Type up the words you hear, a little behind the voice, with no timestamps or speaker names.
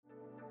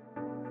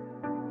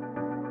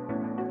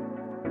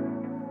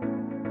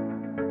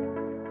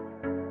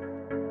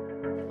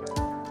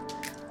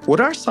What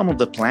are some of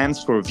the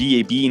plans for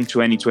VAB in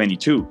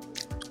 2022?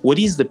 What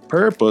is the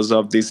purpose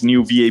of this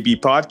new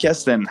VAB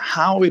podcast and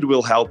how it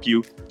will help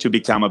you to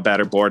become a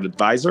better board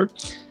advisor?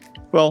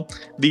 Well,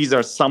 these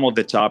are some of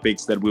the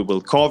topics that we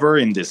will cover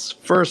in this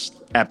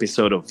first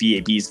episode of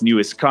VAB's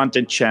newest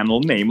content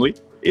channel, namely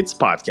its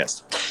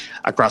podcast.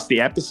 Across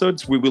the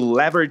episodes, we will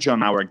leverage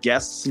on our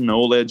guests'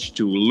 knowledge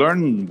to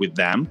learn with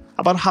them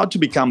about how to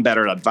become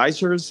better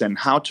advisors and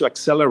how to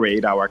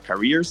accelerate our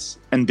careers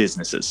and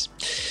businesses.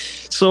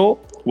 So,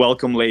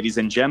 welcome, ladies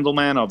and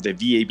gentlemen of the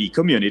VAB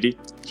community.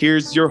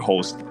 Here's your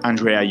host,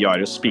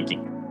 Andrea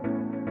speaking.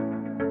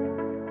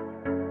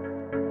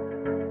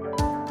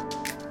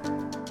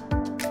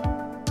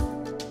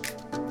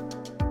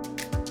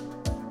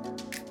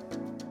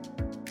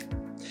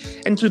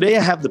 And today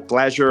I have the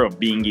pleasure of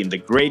being in the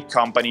great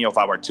company of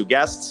our two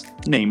guests,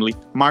 namely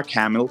Mark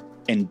Hamill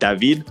and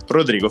David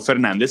Rodrigo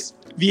Fernández,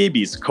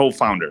 VAB's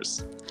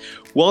co-founders.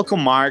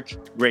 Welcome, Mark.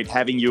 Great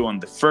having you on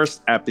the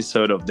first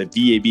episode of the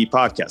VAB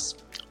podcast.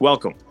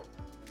 Welcome.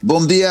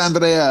 Bom dia,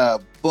 Andrea.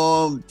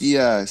 Bom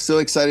dia. So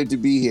excited to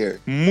be here.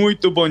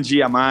 Muito bom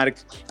dia, Mark.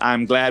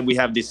 I'm glad we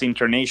have this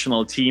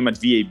international team at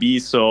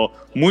VAB. So,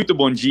 muito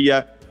bom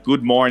dia,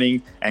 good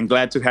morning, and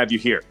glad to have you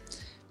here.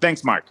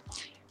 Thanks, Mark.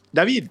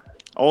 David,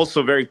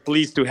 also very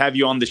pleased to have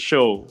you on the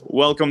show.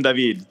 Welcome,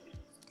 David.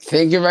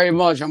 Thank you very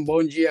much. And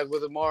bom dia,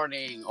 good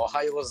morning.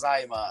 Ohayo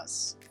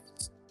gozaimasu.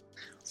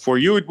 For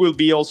you, it will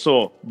be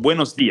also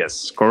buenos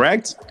dias,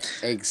 correct?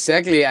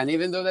 Exactly. And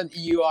even though that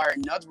you are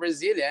not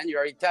Brazilian, you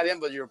are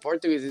Italian, but your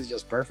Portuguese is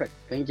just perfect.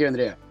 Thank you,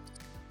 Andrea.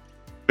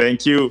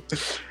 Thank you.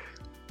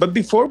 But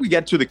before we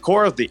get to the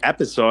core of the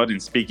episode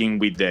and speaking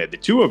with the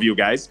two of you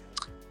guys,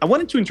 I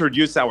wanted to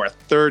introduce our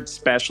third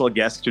special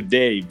guest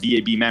today,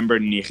 VAB member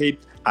Nirit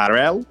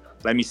Harel.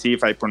 Let me see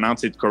if I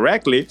pronounce it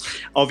correctly,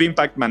 of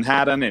Impact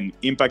Manhattan and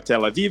Impact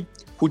Tel Aviv,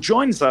 who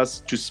joins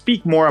us to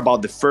speak more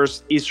about the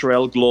first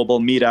Israel Global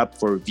Meetup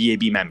for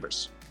VAB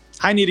members.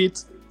 Hi,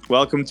 Nirit.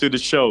 Welcome to the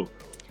show.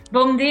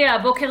 Bom dia,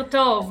 boker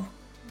tov.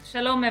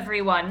 Shalom,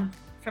 everyone,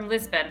 from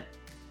Lisbon.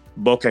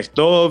 Boker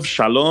tov,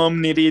 shalom,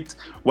 Nirit.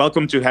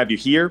 Welcome to have you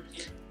here.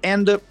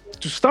 And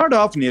to start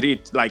off,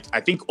 Nirit,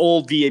 I think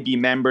all VAB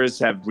members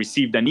have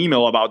received an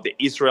email about the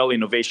Israel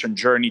Innovation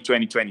Journey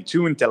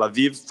 2022 in Tel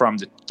Aviv from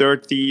the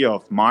 30th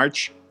of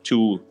March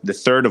to the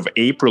 3rd of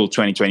April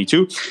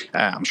 2022.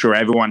 I'm sure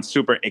everyone's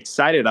super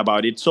excited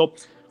about it. So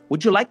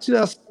would you like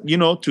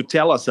to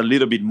tell us a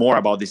little bit more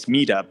about this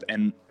meetup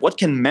and what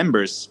can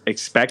members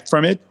expect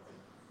from it?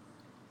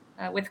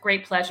 With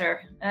great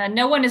pleasure.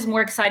 No one is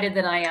more excited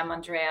than I am,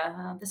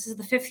 Andrea. This is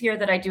the 5th year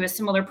that I do a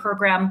similar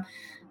program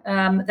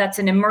that's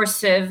an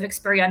immersive,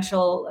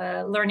 experiential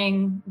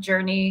learning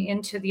journey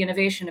into the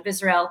innovation of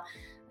Israel.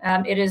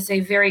 It is a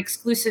very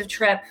exclusive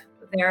trip.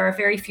 There are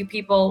very few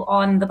people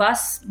on the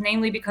bus,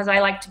 namely because I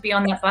like to be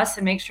on that bus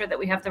and make sure that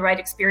we have the right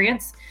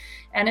experience.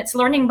 And it's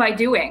learning by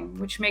doing,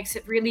 which makes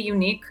it really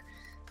unique.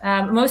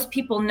 Most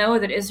people know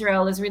that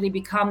Israel has really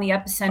become the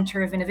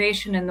epicenter of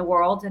innovation in the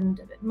world.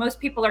 And most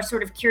people are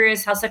sort of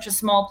curious how such a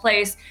small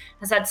place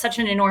has had such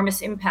an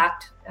enormous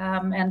impact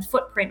and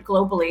footprint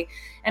globally.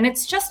 And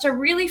it's just a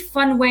really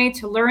fun way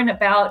to learn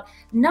about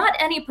not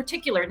any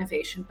particular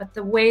innovation, but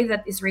the way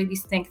that Israelis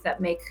think that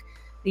make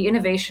the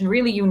innovation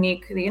really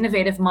unique, the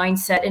innovative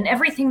mindset in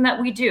everything that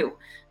we do,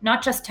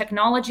 not just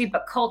technology,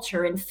 but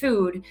culture and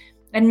food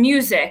and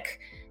music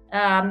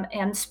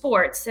and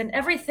sports and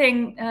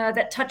everything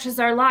that touches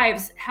our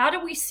lives. How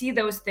do we see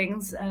those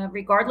things,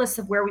 regardless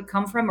of where we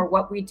come from or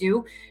what we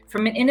do,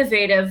 from an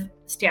innovative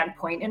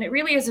standpoint? And it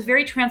really is a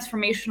very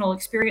transformational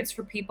experience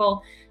for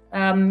people.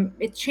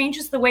 It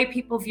changes the way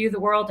people view the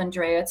world,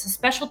 Andrea. It's a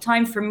special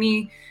time for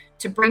me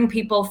to bring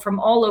people from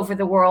all over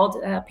the world.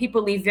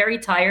 People leave very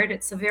tired.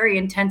 It's a very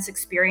intense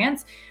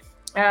experience,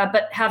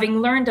 but having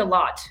learned a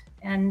lot.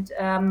 And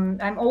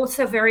I'm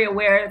also very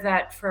aware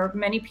that for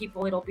many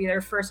people, it'll be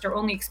their first or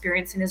only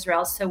experience in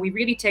Israel. So we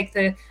really take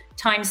the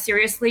time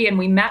seriously and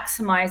we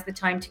maximize the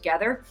time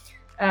together.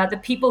 The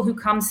people who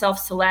come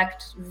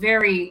self-select,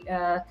 very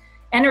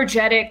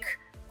energetic,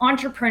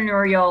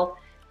 entrepreneurial,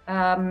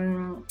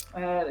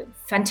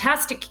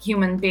 fantastic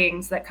human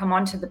beings that come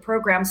onto the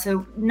program.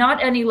 So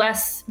not any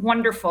less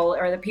wonderful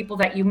are the people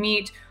that you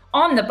meet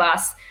on the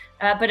bus,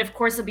 but of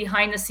course a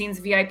behind the scenes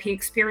VIP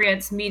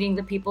experience, meeting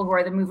the people who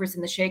are the movers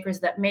and the shakers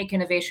that make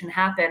innovation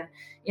happen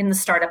in the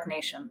startup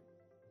nation.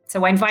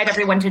 So I invite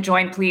everyone to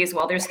join, please,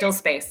 while there's still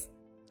space.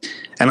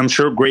 And I'm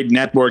sure great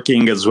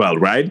networking as well,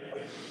 right?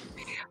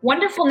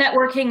 Wonderful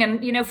networking.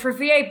 And, for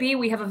VAB,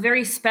 we have a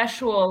very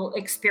special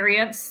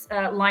experience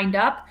lined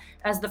up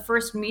as the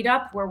first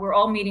meetup where we're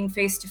all meeting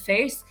face to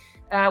face.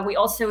 We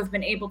also have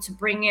been able to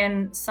bring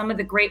in some of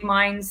the great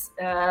minds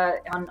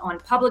on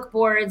public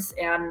boards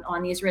and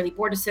on the Israeli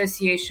Board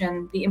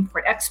Association, the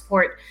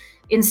Import-Export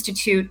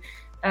Institute,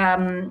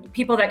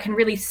 people that can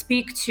really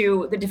speak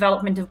to the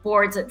development of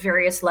boards at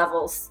various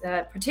levels,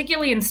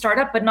 particularly in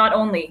startup, but not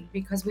only,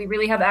 because we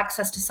really have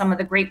access to some of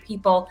the great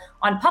people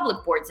on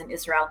public boards in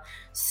Israel.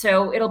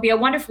 So it'll be a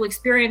wonderful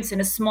experience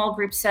in a small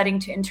group setting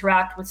to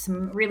interact with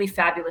some really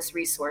fabulous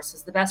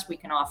resources, the best we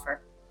can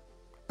offer.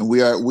 And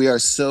we are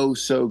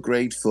so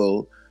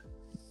grateful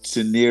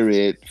to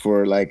Nirit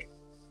for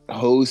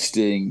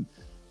hosting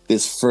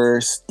this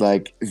first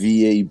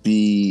VAB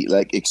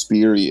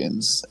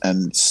experience,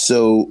 and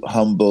so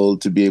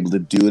humbled to be able to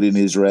do it in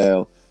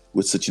Israel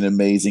with such an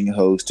amazing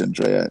host,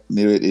 Andrea.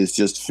 Nirit is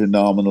just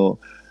phenomenal,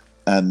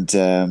 and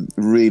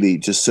really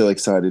just so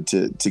excited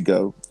to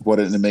go. What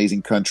an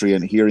amazing country,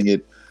 and hearing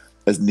it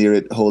as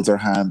Nirit holds our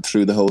hand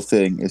through the whole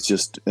thing, it's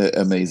just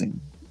amazing.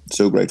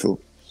 So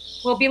grateful.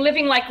 We'll be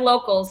living like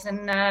locals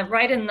and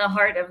right in the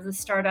heart of the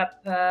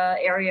startup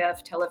area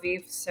of Tel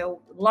Aviv.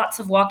 So lots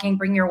of walking.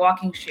 Bring your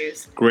walking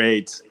shoes.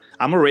 Great.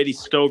 I'm already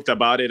stoked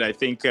about it. I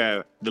think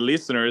the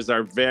listeners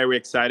are very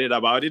excited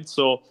about it.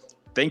 So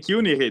thank you,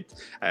 Nirit.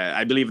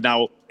 I believe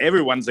now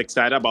everyone's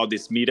excited about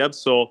this meetup.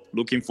 So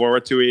looking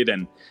forward to it.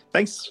 And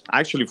thanks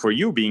actually for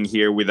you being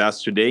here with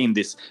us today in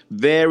this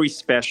very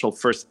special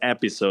first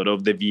episode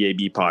of the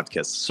VAB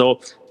podcast.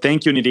 So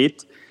thank you,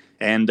 Nirit.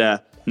 And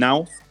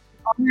now...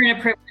 Honor and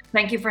a privilege.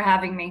 Thank you for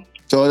having me.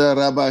 Toda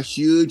Rabba,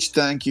 huge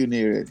thank you,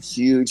 Nirit.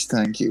 Huge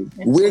thank you.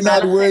 We're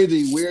not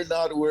worthy.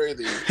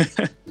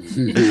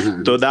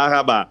 Toda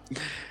Rabba.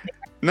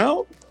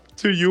 Now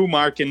to you,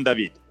 Mark and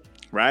David,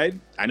 right?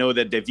 I know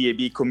that the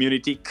VAB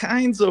community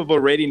kinds of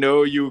already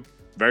know you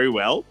very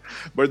well,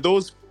 but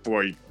those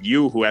for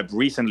you who have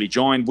recently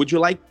joined, would you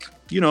like,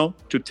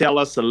 to tell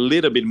us a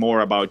little bit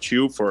more about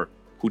you for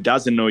who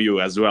doesn't know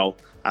you as well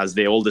as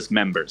the oldest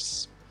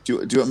members?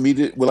 Do you want me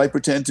to? Will I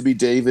pretend to be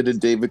David, and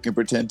David can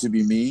pretend to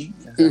be me?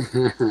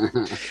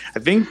 I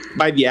think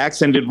by the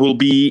accent, it will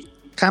be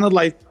kind of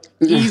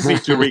easy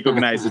to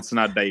recognize it's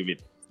not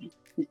David.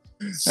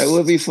 That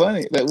would be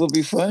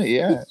funny.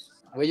 Yeah.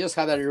 We just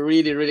had a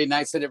really, really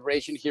nice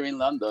celebration here in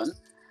London.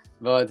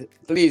 But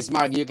please,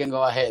 Mark, you can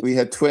go ahead. We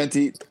had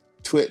 20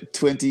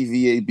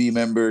 VAB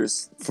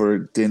members for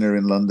dinner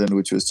in London,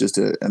 which was just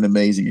an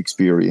amazing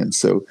experience.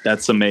 So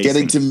that's amazing.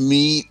 Getting to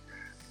meet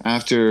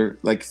after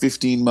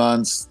 15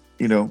 months,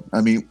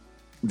 the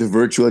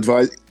virtual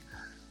advisor.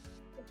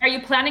 Are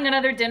you planning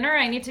another dinner?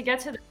 I need to get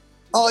to this.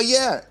 Oh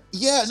yeah,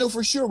 no,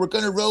 for sure. We're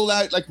going to roll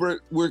out,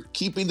 we're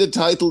keeping the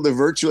title the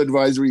Virtual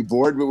Advisory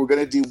Board, but we're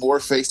going to do more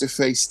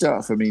face-to-face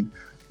stuff. The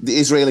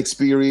Israel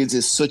experience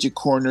is such a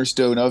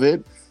cornerstone of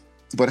it,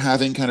 but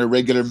having kind of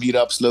regular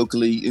meetups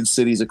locally in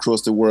cities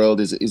across the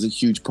world is a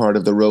huge part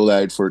of the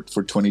rollout for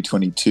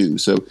 2022.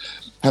 So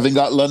having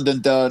got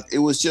London done, it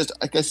was just,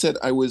 like I said,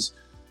 I was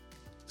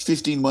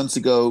 15 months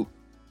ago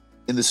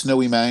in the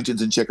snowy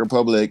mountains in Czech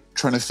Republic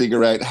trying to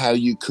figure out how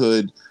you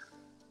could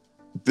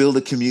build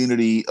a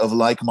community of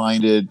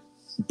like-minded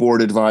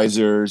board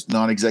advisors,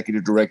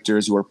 non-executive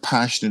directors who are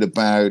passionate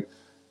about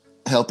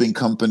helping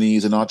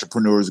companies and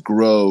entrepreneurs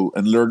grow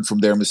and learn from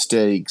their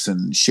mistakes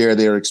and share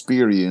their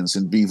experience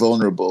and be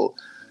vulnerable.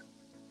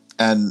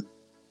 And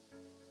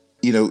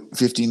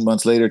 15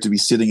 months later, to be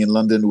sitting in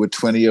London with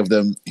 20 of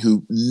them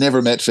who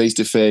never met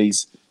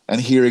face-to-face and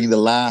hearing the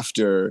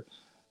laughter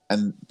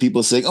and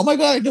people saying, "Oh my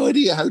God, I had no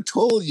idea how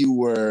tall you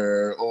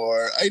were,"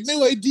 or "I had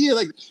no idea."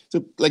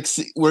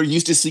 We're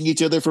used to seeing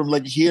each other from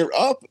here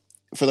up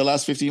for the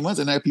last 15 months,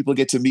 and now people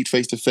get to meet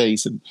face to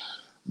face, and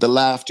the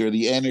laughter,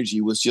 the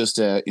energy was just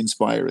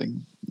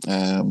inspiring.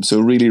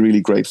 So really,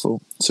 really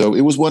grateful. So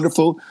it was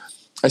wonderful.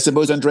 I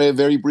suppose, Andrea,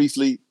 very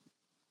briefly,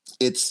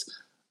 it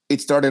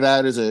started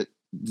out as a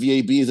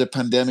VAB as a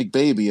pandemic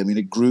baby.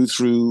 It grew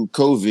through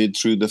COVID,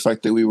 through the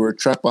fact that we were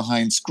trapped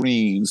behind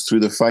screens, through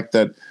the fact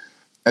that,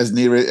 as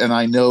Nirit and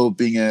I know,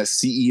 being a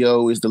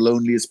CEO is the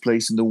loneliest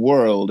place in the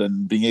world,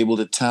 and being able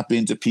to tap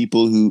into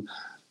people who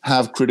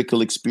have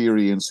critical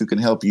experience, who can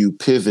help you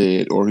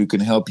pivot, or who can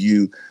help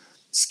you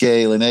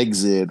scale and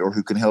exit, or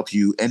who can help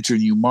you enter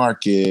new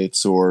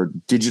markets or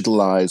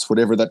digitalize,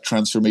 whatever that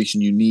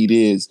transformation you need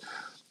is.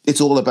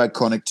 It's all about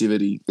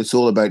connectivity. It's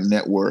all about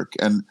network.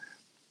 And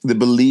the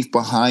belief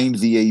behind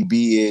VAB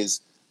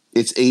is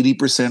it's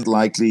 80%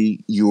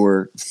 likely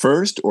your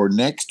first or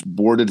next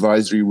board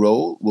advisory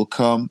role will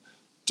come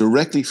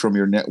directly from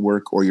your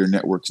network or your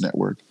network's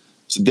network.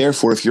 So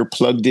therefore, if you're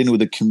plugged in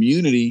with a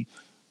community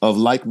of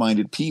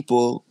like-minded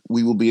people,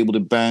 we will be able to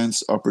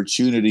bounce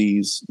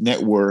opportunities,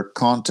 network,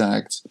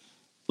 contacts,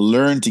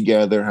 learn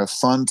together, have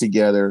fun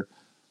together,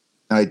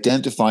 and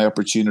identify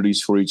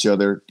opportunities for each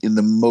other in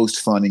the most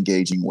fun,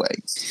 engaging way.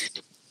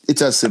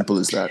 It's as simple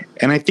as that.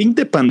 And I think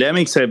the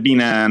pandemics have been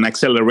an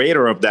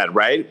accelerator of that,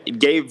 right? It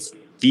gave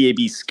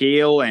VAB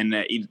scale, and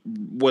it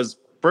was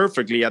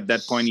perfectly at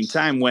that point in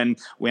time when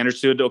we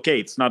understood, okay,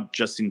 it's not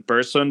just in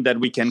person that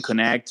we can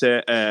connect,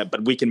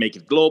 but we can make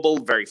it global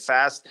very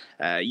fast.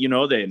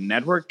 The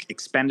network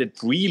expanded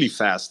really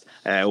fast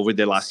over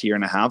the last year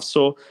and a half.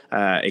 So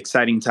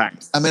exciting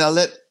times.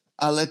 I'll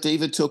I'll let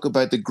David talk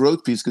about the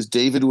growth piece, because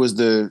David was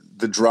the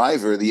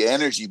driver, the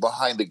energy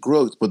behind the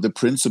growth. But the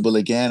principle,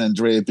 again,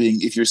 Andrea, being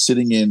if you're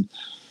sitting in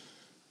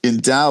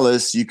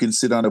Dallas, you can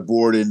sit on a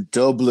board in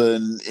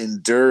Dublin, in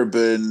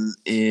Durban,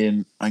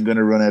 I'm going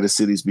to run out of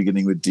cities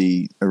beginning with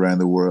D around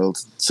the world.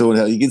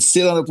 So you can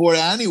sit on a board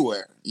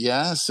anywhere.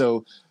 Yeah.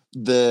 So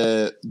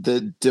the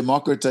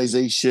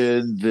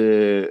democratization,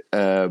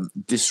 the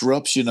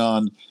disruption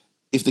on,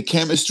 if the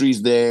chemistry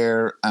is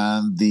there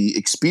and the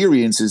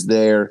experience is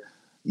there,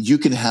 you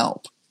can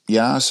help.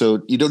 Yeah.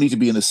 So you don't need to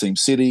be in the same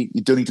city.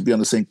 You don't need to be on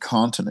the same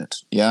continent.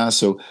 Yeah.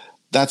 So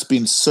that's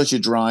been such a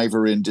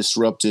driver in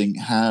disrupting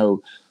how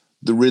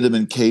the rhythm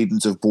and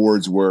cadence of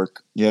boards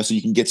work. Yeah. So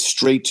you can get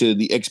straight to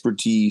the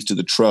expertise, to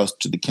the trust,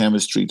 to the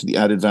chemistry, to the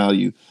added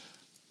value.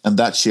 And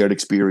that shared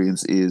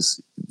experience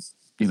is,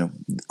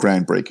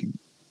 groundbreaking.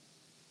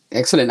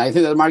 Excellent. I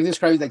think that Mark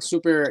describes like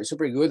super,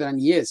 super good.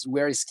 And yes, we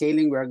are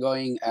scaling, we are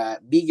going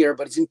bigger,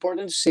 but it's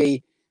important to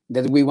say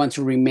that we want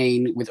to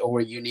remain with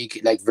our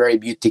unique, like very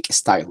boutique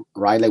style,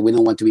 right? Like we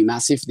don't want to be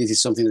massive. This is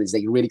something that's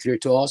like really clear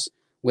to us.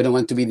 We don't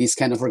want to be these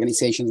kind of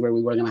organizations where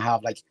we were going to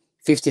have like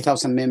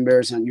 50,000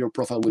 members and your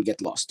profile will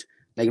get lost.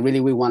 Like really,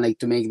 we want like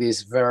to make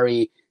this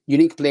very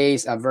unique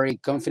place, a very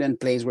confident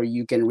place where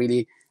you can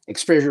really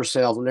express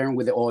yourself, learn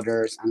with the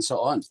others, and so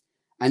on.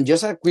 And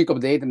just a quick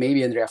update,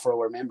 maybe, Andrea, for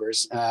our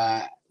members.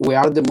 We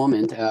are at the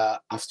moment,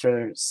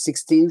 after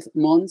 16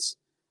 months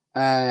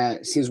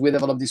since we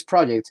developed this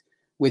project,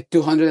 with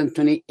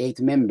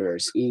 228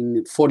 members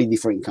in 40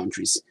 different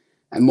countries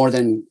and more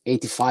than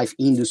 85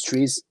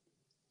 industries,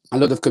 a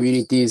lot of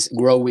communities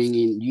growing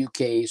in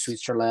UK,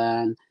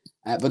 Switzerland,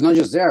 but not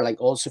just there,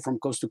 like also from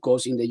coast to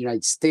coast in the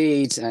United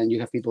States, and you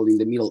have people in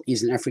the Middle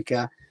East and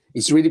Africa.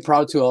 It's really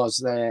proud to us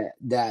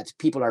that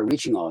people are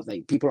reaching us.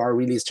 Like people are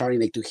really starting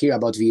like to hear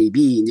about VAB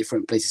in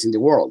different places in the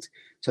world.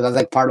 So that's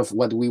like part of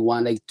what we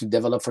want like to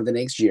develop for the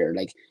next year.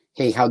 Like,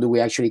 hey, how do we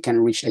actually kind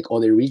of reach like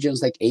other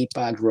regions like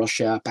APAC,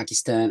 Russia,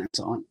 Pakistan, and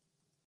so on?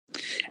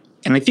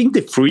 And I think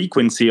the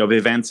frequency of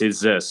events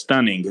is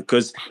stunning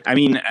because,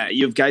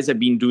 you guys have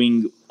been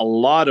doing a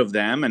lot of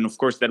them. And of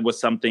course, that was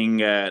something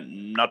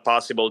not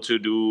possible to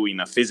do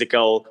in a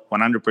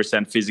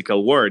 100%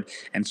 physical world.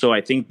 And so I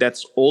think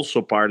that's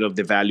also part of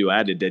the value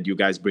added that you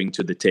guys bring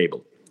to the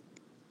table.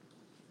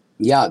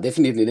 Yeah,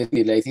 definitely.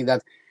 I think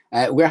that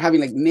we're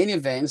having like many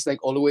events, like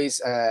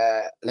always,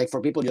 like for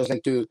people just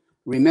like to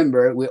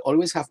remember, we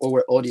always have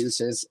our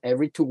audiences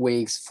every 2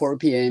 weeks, 4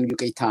 p.m.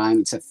 UK time.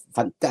 It's a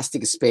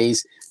fantastic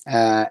space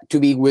to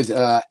be with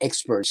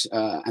experts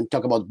and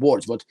talk about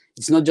boards. But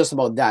it's not just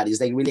about that. It's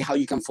like really how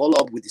you can follow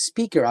up with the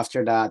speaker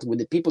after that, with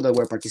the people that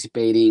were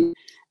participating,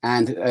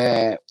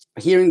 and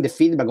hearing the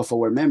feedback of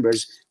our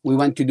members. We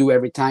want to do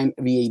every time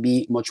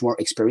VAB much more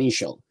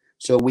experiential.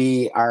 So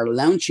we are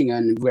launching,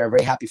 and we are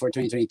very happy for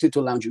 2022 to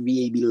launch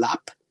VAB Lab.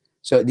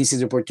 So this is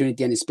an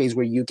opportunity and a space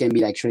where you can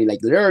be actually like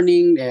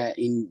learning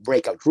in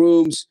breakout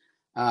rooms,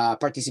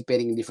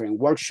 participating in different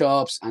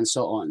workshops, and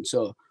so on.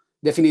 So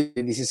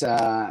definitely this is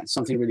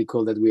something really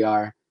cool that we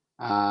are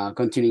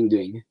continuing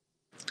doing.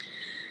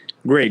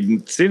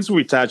 Great. Since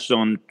we touched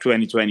on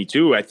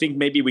 2022, I think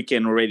maybe we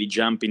can already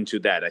jump into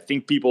that. I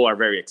think people are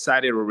very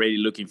excited, already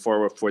looking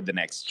forward for the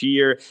next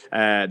year.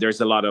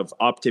 There's a lot of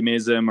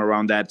optimism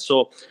around that.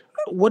 So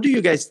what do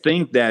you guys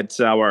think that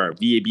our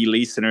VAB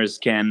listeners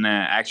can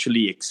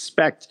actually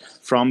expect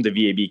from the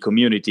VAB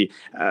community?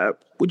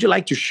 Would you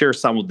like to share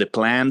some of the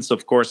plans?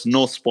 Of course,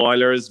 no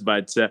spoilers,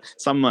 but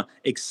some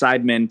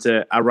excitement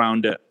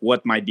around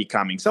what might be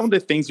coming. Some of the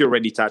things you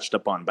already touched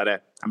upon,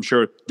 but I'm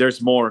sure there's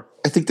more.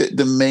 I think that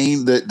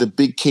the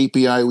big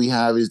KPI we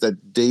have is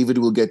that David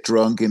will get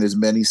drunk in as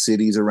many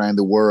cities around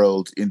the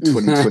world in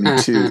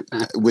 2022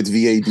 with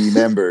VAB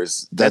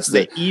members. That's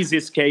the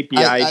easiest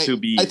KPI to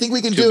be. I think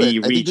we can do it.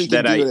 Reached. I think we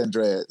can do it,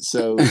 Andrea.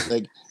 So,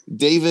 like,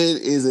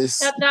 David is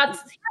a.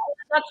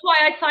 That's why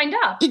I signed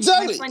up.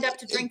 Exactly. I signed up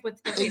to drink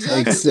with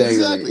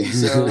Exactly.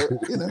 So,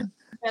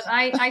 But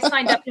I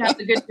signed up to have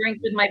a good drink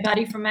with my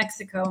buddy from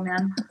Mexico,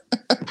 man.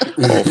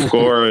 Of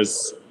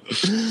course.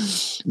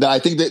 No, I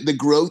think that the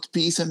growth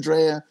piece,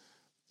 Andrea,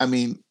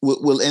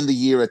 we'll end the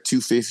year at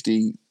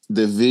 250.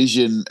 The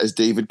vision, as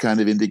David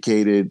kind of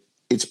indicated,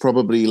 it's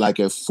probably like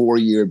a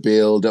 4-year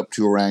build up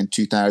to around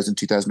 2,000,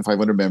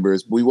 2,500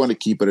 members. We want to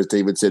keep it, as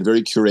David said,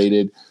 very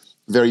curated,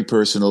 very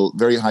personal,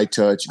 very high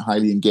touch,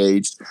 highly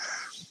engaged.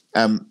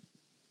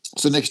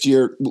 So next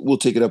year we'll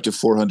take it up to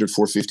 400,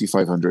 450,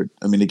 500.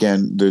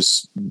 Again,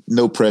 there's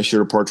no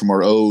pressure apart from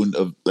our own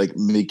of like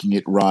making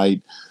it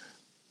right.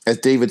 As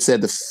David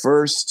said, the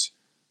first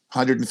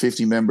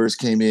 150 members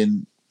came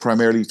in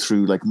primarily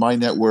through like my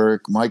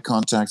network, my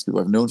contacts,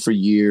 people I've known for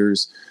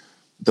years.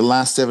 The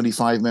last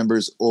 75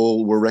 members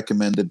all were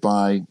recommended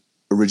by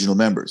original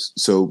members.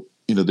 So,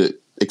 the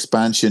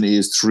expansion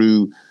is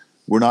through,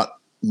 we're not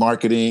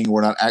marketing,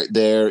 we're not out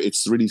there.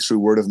 It's really through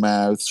word of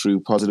mouth, through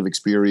positive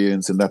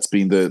experience. And that's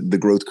been the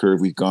growth curve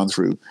we've gone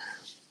through.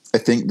 I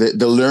think that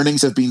the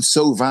learnings have been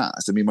so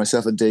vast.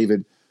 Myself and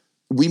David,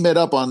 we met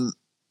up on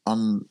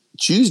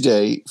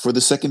Tuesday for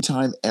the second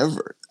time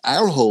ever.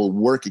 our whole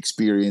work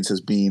experience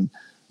has been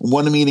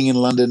one meeting in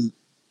London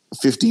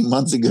 15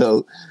 months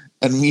ago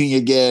and meeting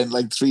again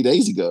like 3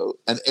 days ago.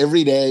 And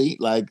every day,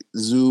 like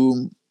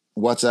Zoom,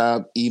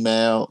 WhatsApp,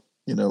 email,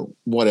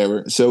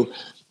 whatever. So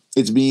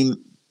it's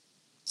been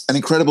an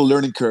incredible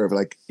learning curve.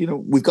 Like,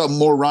 we've got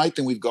more right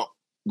than we've got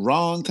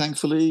wrong,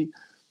 thankfully.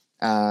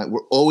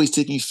 We're always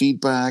taking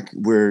feedback.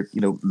 We're,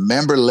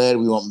 member-led.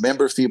 We want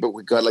member feedback.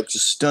 We've got like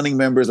just stunning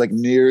members like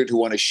Nirit who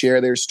want to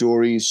share their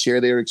stories,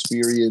 share their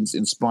experience,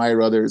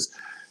 inspire others.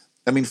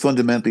 I mean,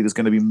 fundamentally, there's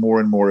going to be more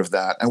and more of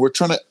that. And we're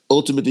trying to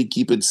ultimately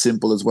keep it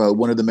simple as well.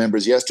 One of the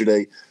members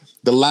yesterday,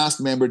 the last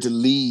member to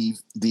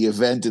leave the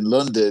event in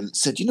London,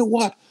 said, you know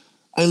what?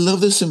 I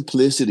love the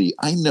simplicity.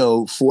 I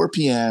know 4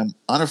 p.m.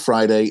 on a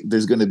Friday,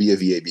 there's going to be a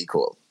VAB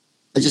call.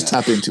 I just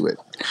tap into it.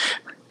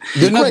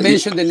 Do not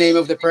mention the name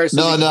of the person.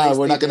 No,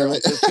 we're not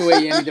going to. 2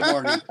 a.m. in the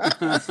morning.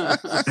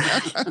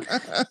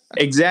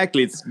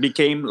 Exactly. It's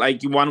became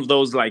like one of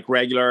those like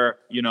regular,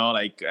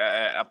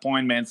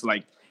 appointments,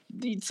 like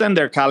it's in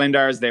their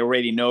calendars. They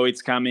already know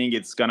it's coming.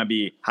 It's going to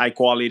be high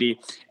quality.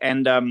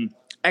 And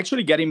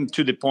actually getting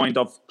to the point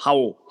of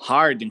how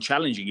hard and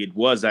challenging it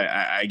was,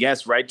 I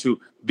guess, right, to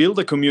build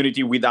a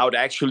community without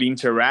actually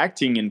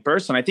interacting in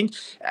person.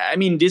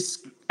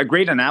 This a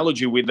great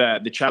analogy with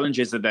the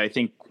challenges that I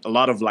think a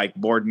lot of like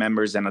board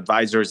members and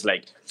advisors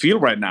like feel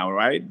right now,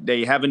 right?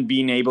 They haven't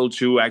been able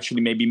to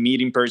actually maybe meet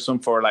in person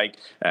for like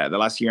the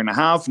last year and a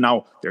half.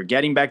 Now they're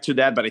getting back to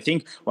that. But I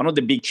think one of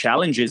the big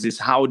challenges is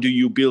how do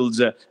you build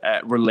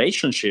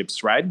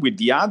relationships, right, with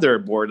the other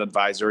board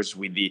advisors,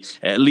 with the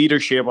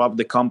leadership of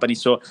the company.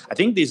 So I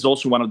think this is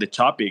also one of the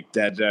topics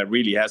that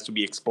really has to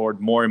be explored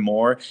more and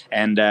more,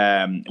 and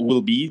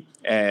will be.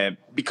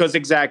 Because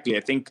exactly, I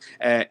think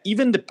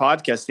even the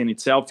podcast in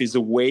itself is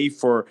a way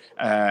for,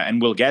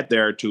 and we'll get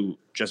there, to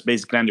just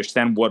basically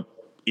understand what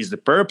is the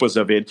purpose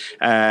of it,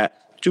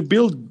 to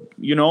build,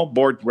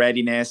 board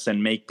readiness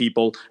and make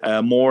people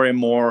more and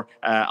more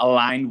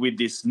aligned with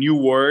this new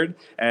word.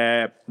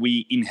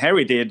 We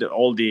inherited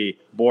all the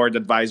board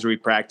advisory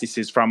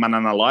practices from an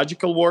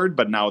analogical word,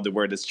 but now the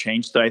word has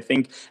changed. So I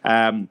think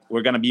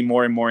we're going to be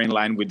more and more in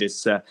line with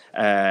this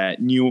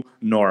new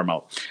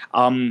normal.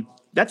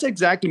 That's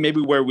exactly maybe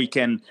where we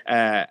can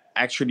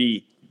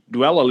actually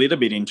dwell a little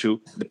bit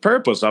into the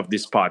purpose of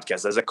this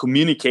podcast as a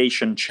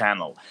communication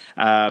channel.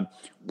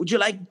 Would you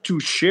like to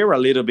share a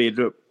little bit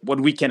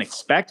what we can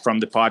expect from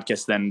the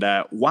podcast, and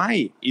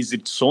why is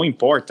it so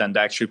important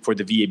actually for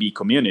the VAB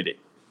community?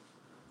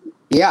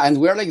 Yeah, and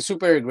we're like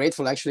super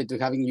grateful actually to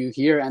having you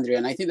here, Andrea.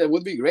 And I think that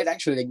would be great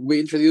actually. Like we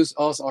introduce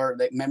us, or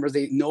like members,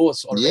 they know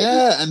us already.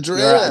 Yeah,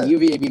 Andrea. You're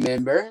a new VAB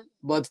member,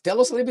 but tell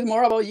us a little bit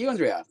more about you,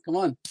 Andrea. Come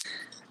on.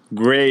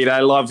 Great.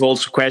 I love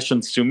also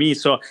questions to me.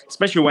 So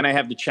especially when I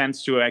have the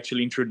chance to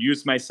actually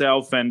introduce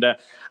myself. And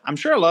I'm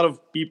sure a lot of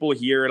people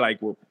here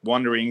were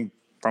wondering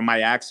from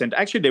my accent.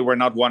 Actually, they were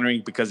not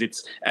wondering because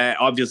it's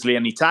obviously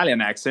an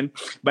Italian accent.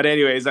 But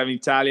anyways, I'm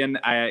Italian.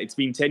 It's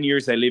been 10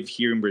 years I live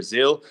here in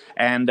Brazil.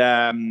 And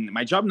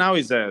my job now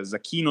is as a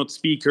keynote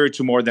speaker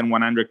to more than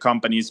 100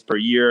 companies per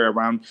year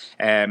around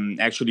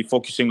actually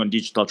focusing on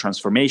digital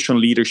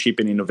transformation, leadership,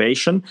 and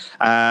innovation.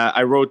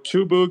 I wrote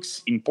 2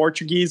 books in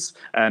Portuguese,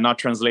 not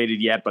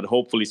translated yet, but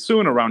hopefully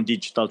soon, around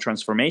digital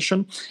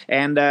transformation.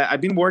 And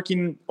I've been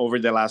working over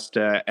the last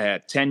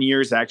 10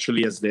 years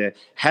actually as the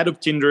head of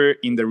Tinder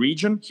in the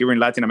region here in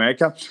Latin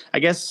America. I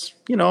guess,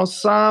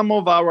 some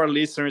of our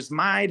listeners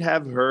might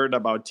have heard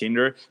about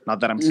Tinder.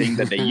 Not that I'm saying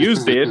that they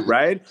used it,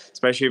 right?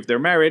 Especially if they're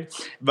married.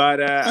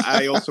 But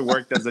I also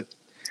worked as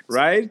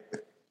right?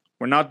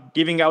 We're not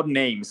giving out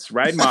names,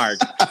 right, Mark?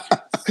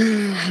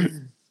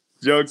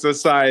 Jokes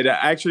aside,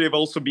 actually, I've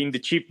also been the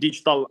chief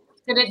digital.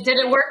 Did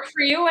it work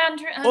for you,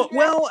 Andrea?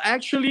 Well,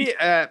 actually,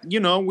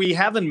 we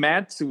haven't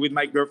met with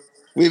my girl.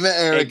 We met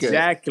Erica.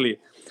 Exactly.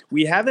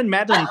 We haven't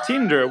met on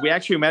Tinder. We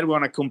actually met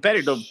on a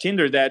competitor of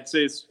Tinder that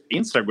is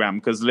Instagram.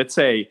 Because let's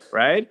say,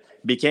 right,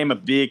 became a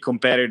big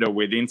competitor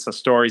with Insta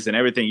stories and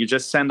everything. You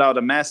just send out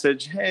a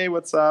message, hey,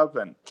 what's up?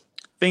 And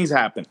things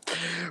happen.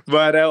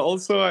 But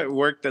also I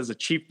worked as a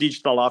chief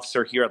digital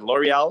officer here at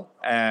L'Oreal.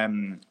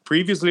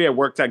 Previously, I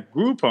worked at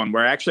Groupon,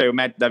 where actually I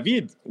met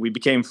David. We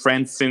became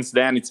friends since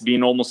then. It's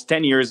been almost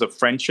 10 years of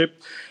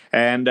friendship.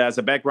 And as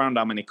a background,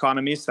 I'm an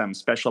economist. I'm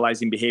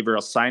specialized in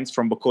behavioral science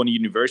from Bocconi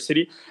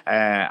University.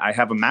 I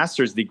have a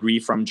master's degree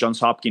from Johns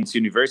Hopkins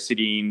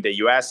University in the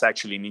US,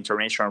 actually in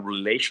international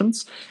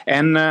relations.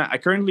 And I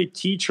currently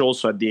teach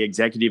also at the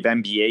executive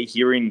MBA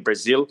here in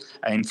Brazil,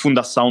 in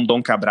Fundação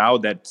Dom Cabral,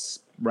 that's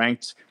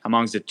ranked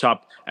amongst the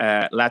top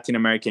Latin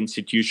American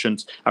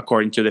institutions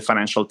according to the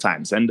Financial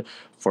Times. And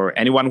for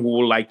anyone who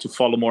would like to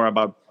follow more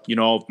about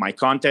my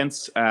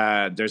contents,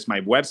 there's my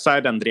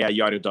website,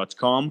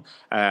 andreaiorio.com,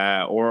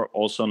 or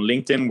also on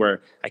LinkedIn,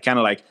 where I kind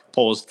of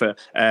post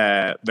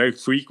very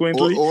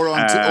frequently. Or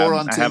on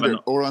Tinder.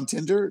 Or on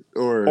Tinder.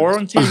 Or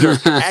on Tinder.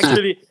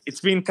 Actually, it's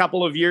been a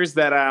couple of years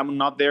that I'm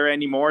not there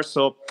anymore.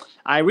 So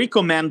I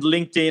recommend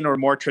LinkedIn or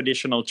more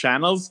traditional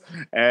channels.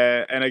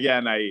 And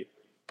again, I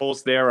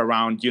post there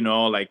around,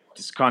 like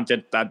this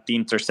content at the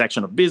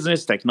intersection of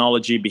business,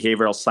 technology,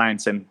 behavioral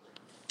science, and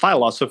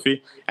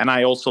philosophy. And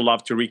I also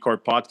love to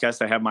record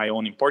podcasts. I have my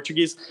own in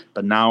Portuguese,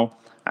 but now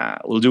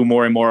we'll do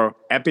more and more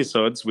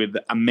episodes with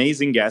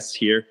amazing guests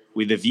here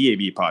with the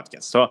VAB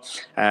podcast. So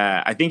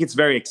I think it's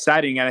very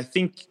exciting. And I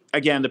think,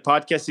 again, the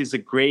podcast is a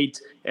great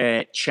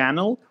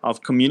channel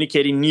of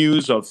communicating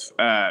news, of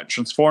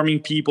transforming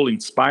people,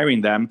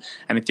 inspiring them.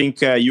 And I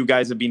think you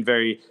guys have been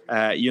very,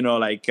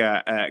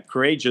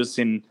 courageous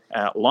in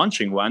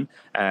launching one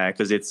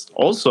because it's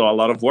also a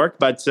lot of work,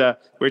 but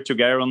we're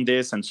together on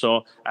this. And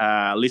so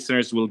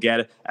listeners will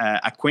get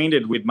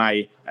acquainted with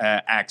my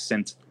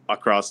accent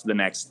across the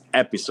next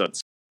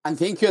episodes. And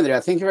thank you,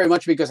 Andrea. Thank you very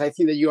much, because I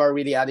think that you are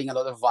really adding a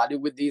lot of value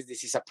with this.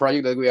 This is a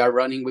project that we are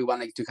running. We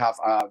want to have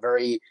a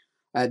very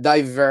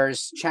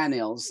diverse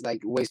channels,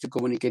 like ways to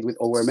communicate with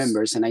our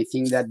members. And I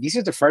think that this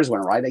is the first one,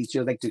 right? I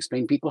just like to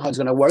explain people how it's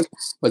going to work.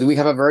 But we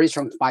have a very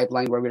strong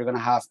pipeline where we're going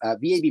to have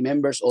VAB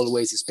members,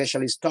 always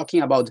specialists,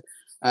 talking about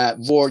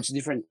boards,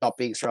 different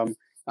topics from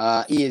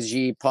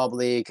ESG,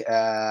 public,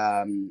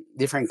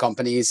 different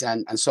companies,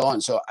 and so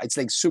on. So it's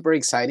like super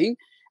exciting.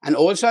 And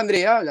also,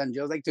 Andrea, and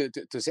just like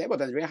to say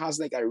about Andrea, has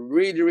like a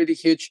really, really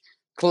huge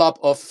club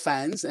of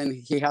fans, and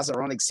he has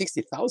around like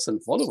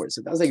 60,000 followers.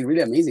 So that's like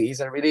really amazing.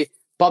 He's a really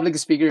public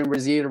speaker in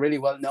Brazil, really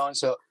well known.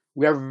 So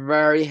we are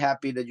very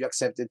happy that you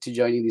accepted to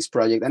join in this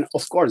project, and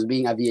of course,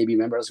 being a VAB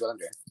member as well,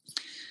 Andrea.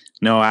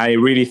 No, I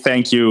really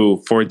thank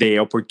you for the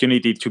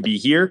opportunity to be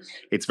here.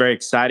 It's very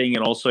exciting,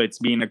 and also it's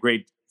been a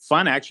great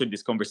fun, actually,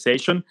 this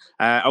conversation.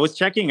 I was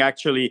checking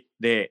actually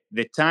the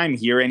time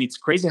here, and it's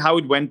crazy how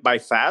it went by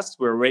fast.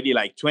 We're already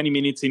like 20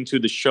 minutes into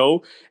the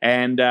show,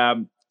 and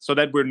so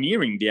that we're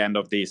nearing the end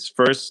of this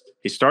first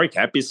historic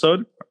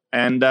episode.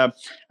 And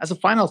as a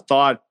final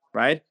thought,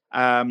 right,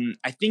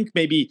 I think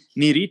maybe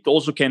Nirit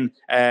also can,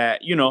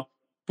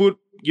 put,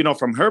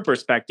 from her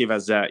perspective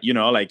as a,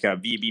 like a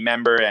VAB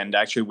member, and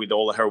actually with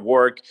all her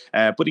work,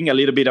 putting a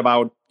little bit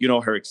about,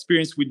 her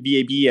experience with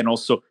VAB, and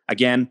also,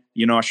 again,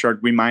 a short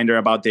reminder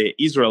about the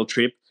Israel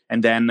trip,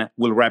 and then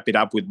we'll wrap it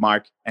up with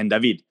Mark and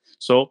David.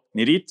 So,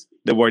 Nirit,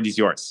 the word is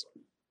yours.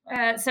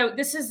 So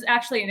this is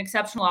actually an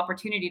exceptional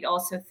opportunity to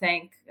also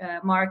thank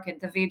Mark and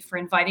David for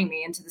inviting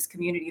me into this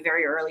community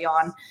very early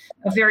on.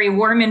 A very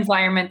warm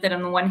environment that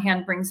on the one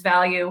hand brings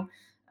value,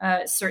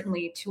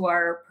 certainly to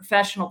our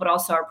professional, but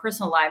also our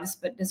personal lives,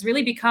 but has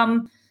really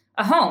become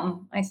a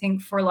home, I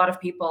think, for a lot of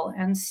people.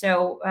 And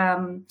so,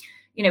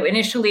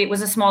 initially it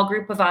was a small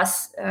group of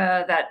us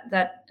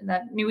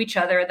that knew each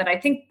other, that I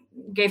think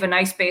gave a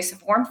nice base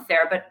of warmth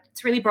there, but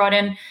it's really brought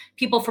in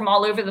people from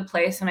all over the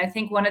place. And I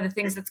think one of the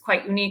things that's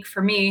quite unique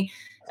for me,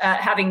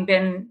 having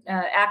been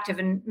active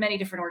in many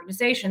different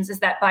organizations, is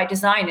that by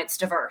design, it's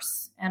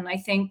diverse. And I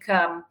think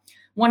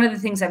one of the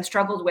things I've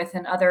struggled with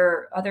in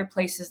other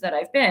places that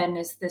I've been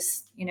is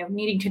this,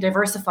 needing to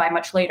diversify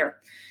much later.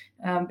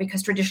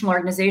 Because traditional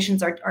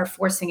organizations are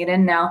forcing it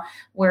in now,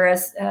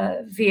 whereas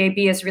VAB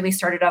has really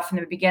started off in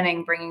the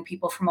beginning, bringing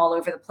people from all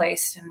over the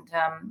place. And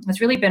it's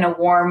really been a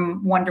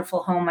warm,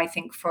 wonderful home, I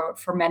think,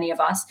 for many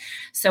of us.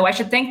 So I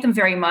should thank them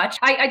very much.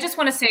 I just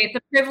want to say it's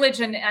a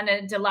privilege and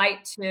a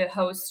delight to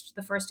host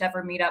the first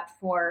ever meetup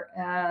for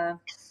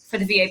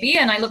the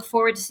VAB. And I look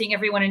forward to seeing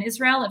everyone in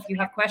Israel. If you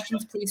have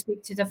questions, please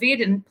speak to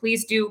David, and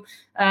please do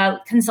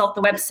consult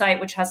the website,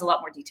 which has a lot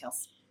more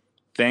details.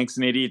 Thanks,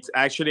 Nirit.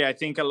 Actually, I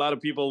think a lot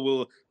of people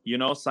will,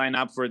 sign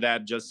up for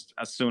that just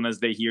as soon as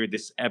they hear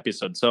this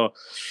episode. So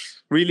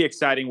really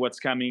exciting what's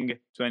coming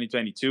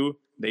 2022,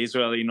 the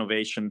Israel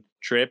Innovation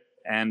Trip.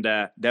 And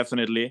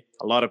definitely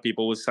a lot of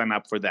people will sign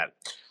up for that.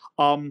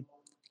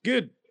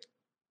 Good.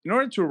 In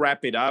order to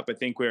wrap it up, I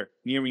think we're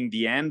nearing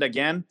the end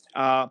again.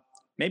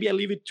 Maybe I'll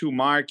leave it to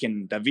Mark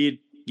and David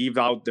give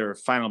out their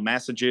final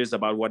messages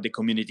about what the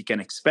community can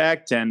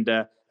expect, and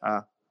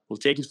we'll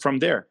take it from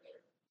there.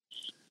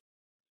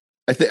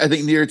 I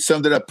think Nirit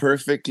summed it up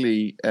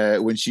perfectly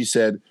when she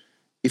said,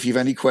 if you have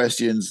any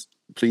questions,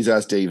 please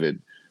ask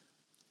David.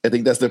 I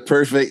think that's the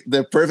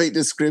perfect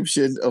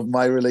description of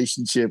my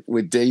relationship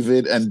with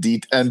David and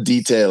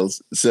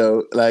details.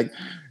 So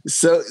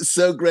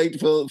so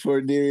grateful for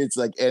Nirit's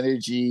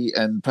energy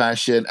and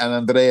passion. And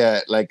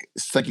Andrea,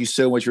 thank you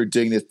so much for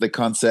doing this, the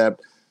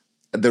concept,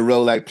 the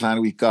rollout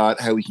plan we've got,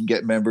 how we can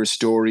get member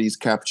stories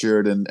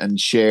captured and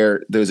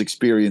share those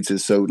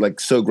experiences. So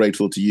so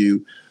grateful to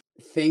you.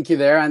 Thank you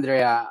there,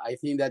 Andrea. I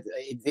think that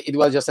it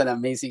was just an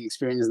amazing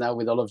experience now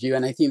with all of you.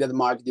 And I think that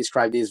Mark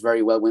described this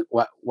very well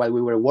while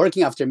we were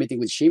working after meeting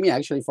with Shimi,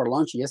 actually for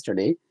lunch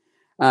yesterday.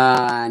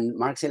 And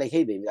Mark said,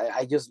 hey, David,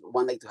 I just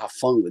want to have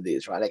fun with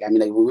this, right?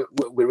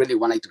 We really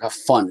want to have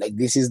fun.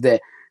 This is the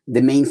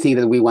main thing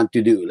that we want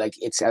to do.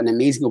 It's an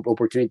amazing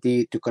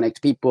opportunity to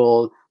connect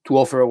people, to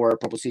offer our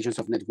propositions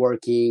of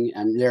networking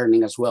and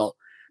learning as well.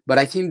 But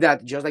I think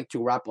that just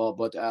to wrap up,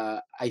 but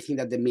I think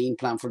that the main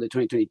plan for the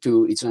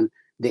 2022 is on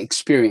the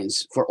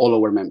experience for all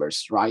our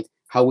members, right?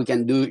 How we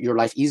can do your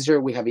life easier.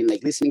 We have been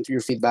listening to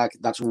your feedback.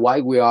 That's why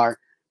we are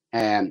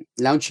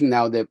launching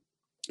now the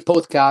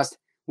podcast.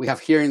 We have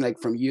hearing like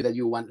from you that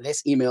you want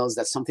less emails.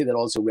 That's something that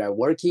also we are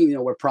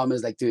working. We're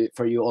promised like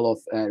for you all of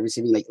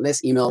receiving like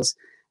less emails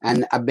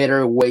and a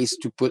better ways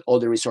to put all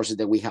the resources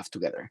that we have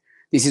together.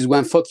 This is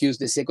one focus.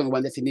 The second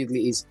one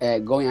definitely is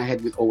going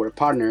ahead with our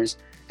partners.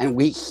 And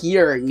we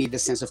here need a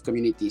sense of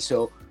community.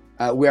 So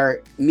we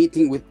are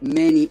meeting with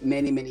many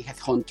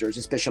headhunters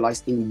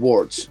specialized in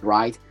words,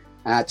 right?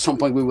 At some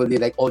point, we will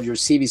need like all your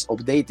CVs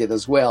updated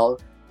as well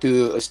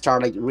to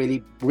start like really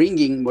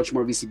bringing much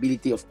more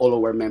visibility of all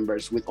our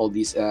members with all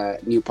these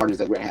new partners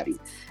that we're having.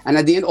 And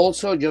at the end,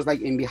 also, just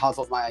like in behalf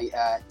of my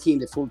team,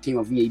 the full team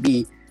of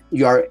VAB,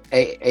 you are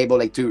able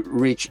like to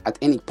reach at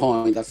any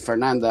point at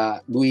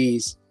Fernanda,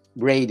 Luis,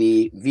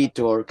 Brady,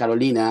 Vitor,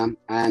 Carolina,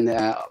 and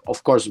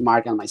of course,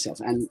 Mark and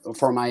myself. And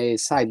for my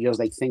side, just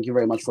like thank you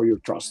very much for your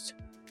trust.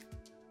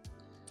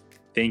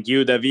 Thank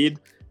you, David.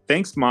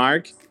 Thanks,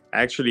 Mark.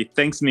 Actually,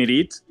 thanks,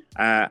 Nirit.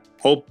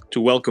 Hope to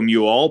welcome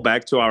you all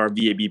back to our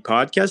VAB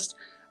podcast.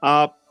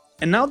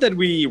 And now that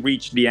we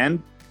reached the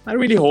end, I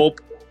really hope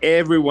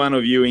every one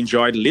of you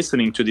enjoyed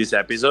listening to this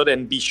episode,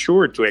 and be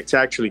sure to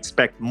actually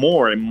expect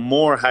more and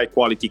more high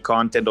quality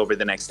content over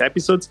the next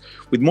episodes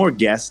with more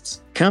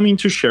guests coming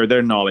to share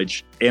their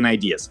knowledge and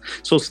ideas.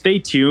 So stay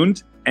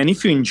tuned. And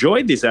if you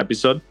enjoyed this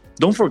episode,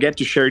 don't forget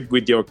to share it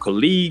with your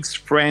colleagues,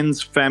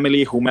 friends,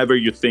 family, whomever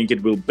you think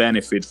it will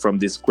benefit from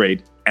this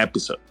great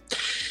episode.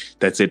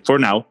 That's it for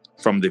now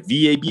from the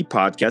VAB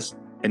podcast,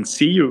 and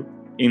see you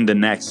in the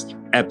next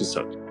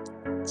episode.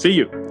 See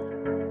you.